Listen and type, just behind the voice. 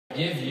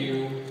give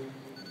you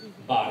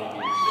Body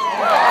Beast.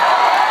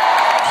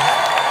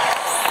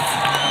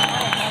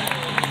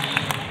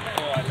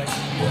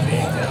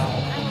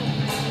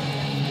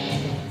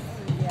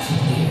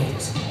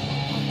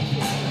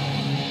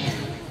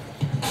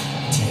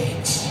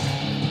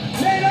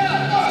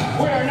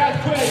 We're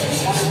not quitting. You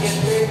want to get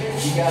big?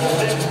 You gotta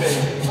live big.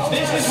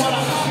 This is what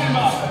I'm talking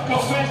about. Go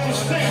fast and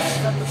stay.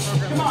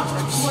 Come on. You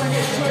want to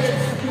get big?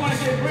 You want to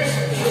get big?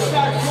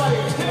 Start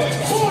playing.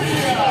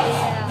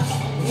 Booyah!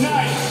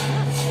 Nice.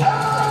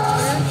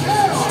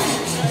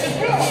 Let's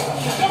go.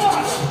 Come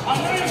on. I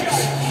know you got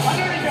it. I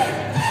know you got it.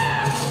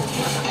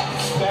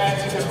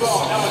 That's the ball.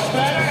 That was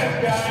badass,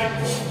 guys.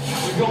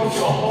 We're going to a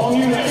whole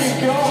new level. There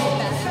you go.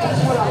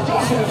 That's what I'm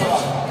talking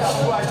about. That's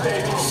why,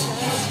 baby.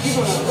 You're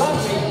gonna love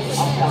me.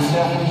 I'm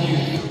down with you.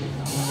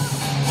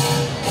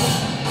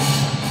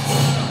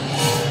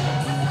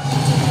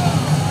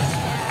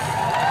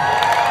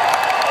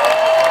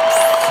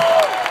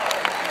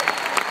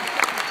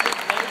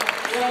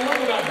 What I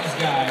love about this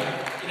guy,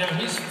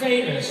 he's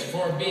famous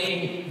for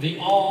being the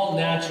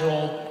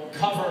all-natural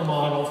cover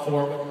model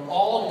for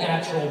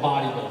all-natural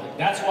bodybuilding.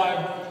 That's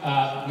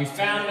why we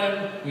found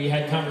him, we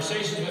had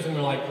conversations with him,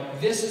 we're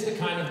like, this is the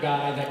kind of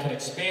guy that can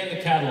expand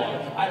the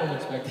catalog. I don't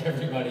expect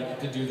everybody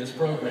to do this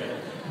program.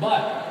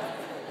 But,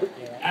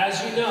 as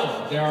you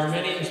know, there are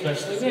many,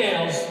 especially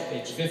males,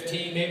 age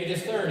 15, maybe to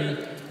 30,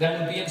 that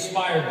would be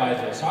inspired by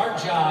this. Our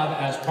job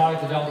as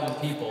product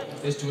development people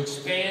is to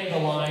expand the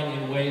line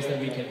in ways that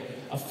we can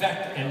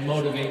affect and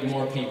motivate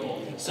more people.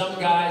 Some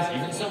guys,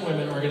 even some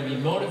women, are going to be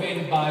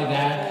motivated by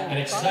that and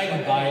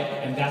excited by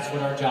it, and that's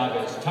what our job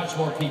is. Touch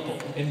more people.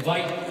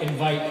 Invite,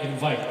 invite,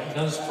 invite.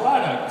 Now this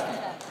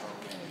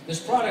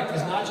product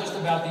is not just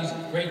about these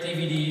great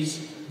DVDs,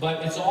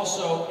 but it's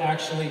also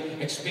actually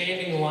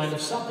expanding the line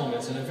of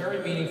supplements in a very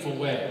meaningful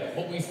way.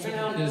 What we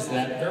found is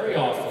that very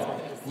often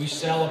we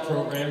sell a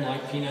program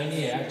like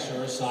P90X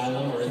or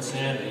Asylum or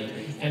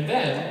Insanity, and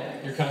then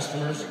your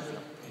customers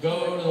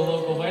go to the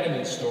local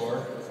vitamin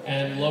store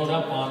and load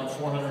up on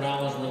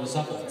 $400 worth of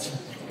supplements.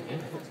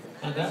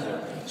 How'd that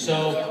work?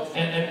 So,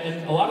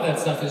 and a lot of that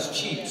stuff is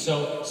cheap.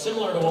 So,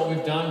 similar to what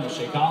we've done with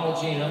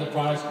Shakeology and other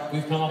products,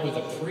 we've come up with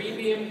a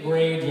premium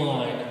grade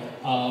line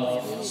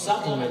of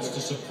supplements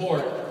to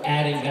support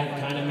adding that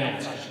kind of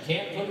mass. Because you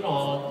can't put it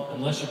on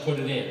unless you put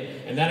it in.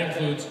 And that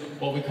includes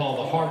what we call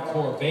the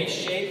Hardcore Base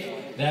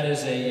Shake. That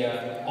is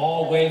a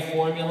all-whey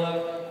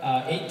formula.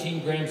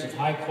 18 grams of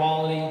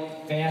high-quality,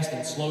 fast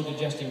and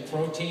slow-digesting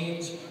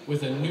proteins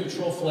with a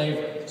neutral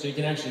flavor. So you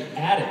can actually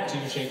add it to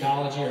your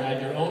Shakeology or add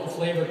your own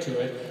flavor to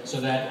it so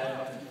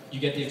that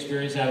you get the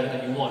experience out of it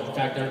that you want. In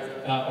fact, there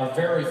are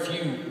very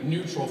few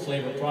neutral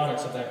flavor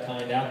products of that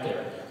kind out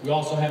there. We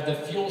also have the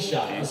Fuel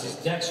Shot. This is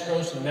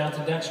dextrose and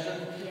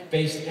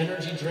maltodextrin-based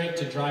energy drink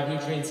to drive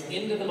nutrients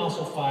into the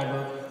muscle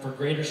fiber for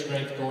greater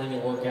strength during the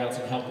workouts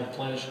and help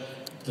replenish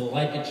the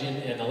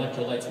glycogen and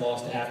electrolytes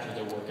lost after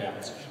the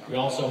workouts. We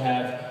also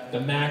have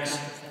the Max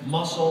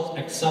Muscle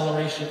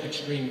Acceleration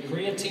Extreme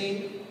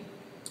Creatine.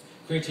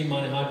 Creatine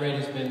monohydrate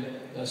has been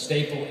a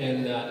staple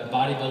in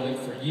bodybuilding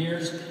for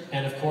years.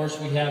 And of course,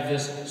 we have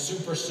this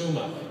Super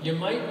Suma. You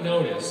might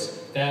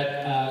notice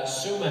that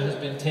Suma has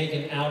been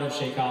taken out of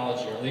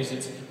Shakeology, or at least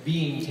it's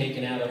being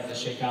taken out of the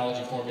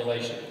Shakeology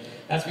formulation.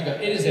 That's because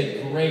it is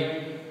a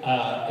great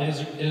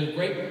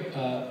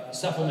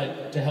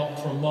supplement to help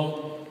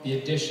promote the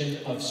addition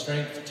of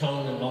strength,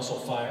 tone, and muscle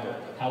fiber.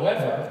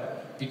 However,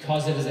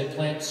 because it is a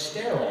plant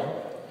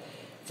sterile,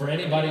 for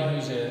anybody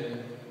who's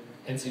in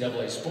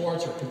NCAA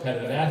sports or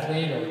competitive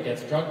athlete or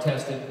gets drug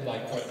tested,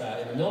 like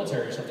in the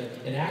military or something,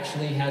 it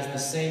actually has the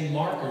same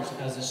markers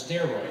as a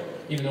steroid.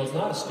 Even though it's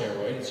not a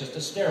steroid, it's just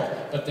a sterile.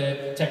 But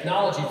the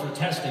technology for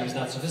testing is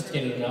not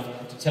sophisticated enough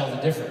to tell the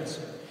difference.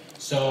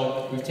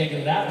 So we've taken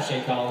it out of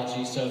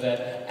Shakeology so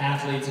that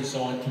athletes and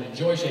so on can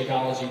enjoy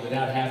Shakeology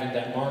without having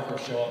that marker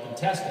show up in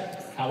testing.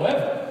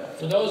 However,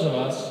 for those of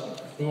us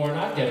who are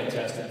not getting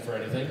tested for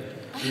anything,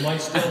 you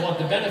might still want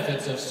the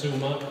benefits of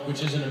Suma,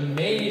 which is an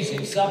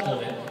amazing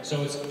supplement,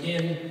 so it's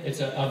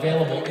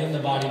available in the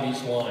Body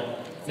Beast line.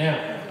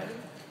 Now,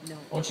 I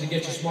want you to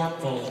get your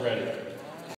smartphones ready.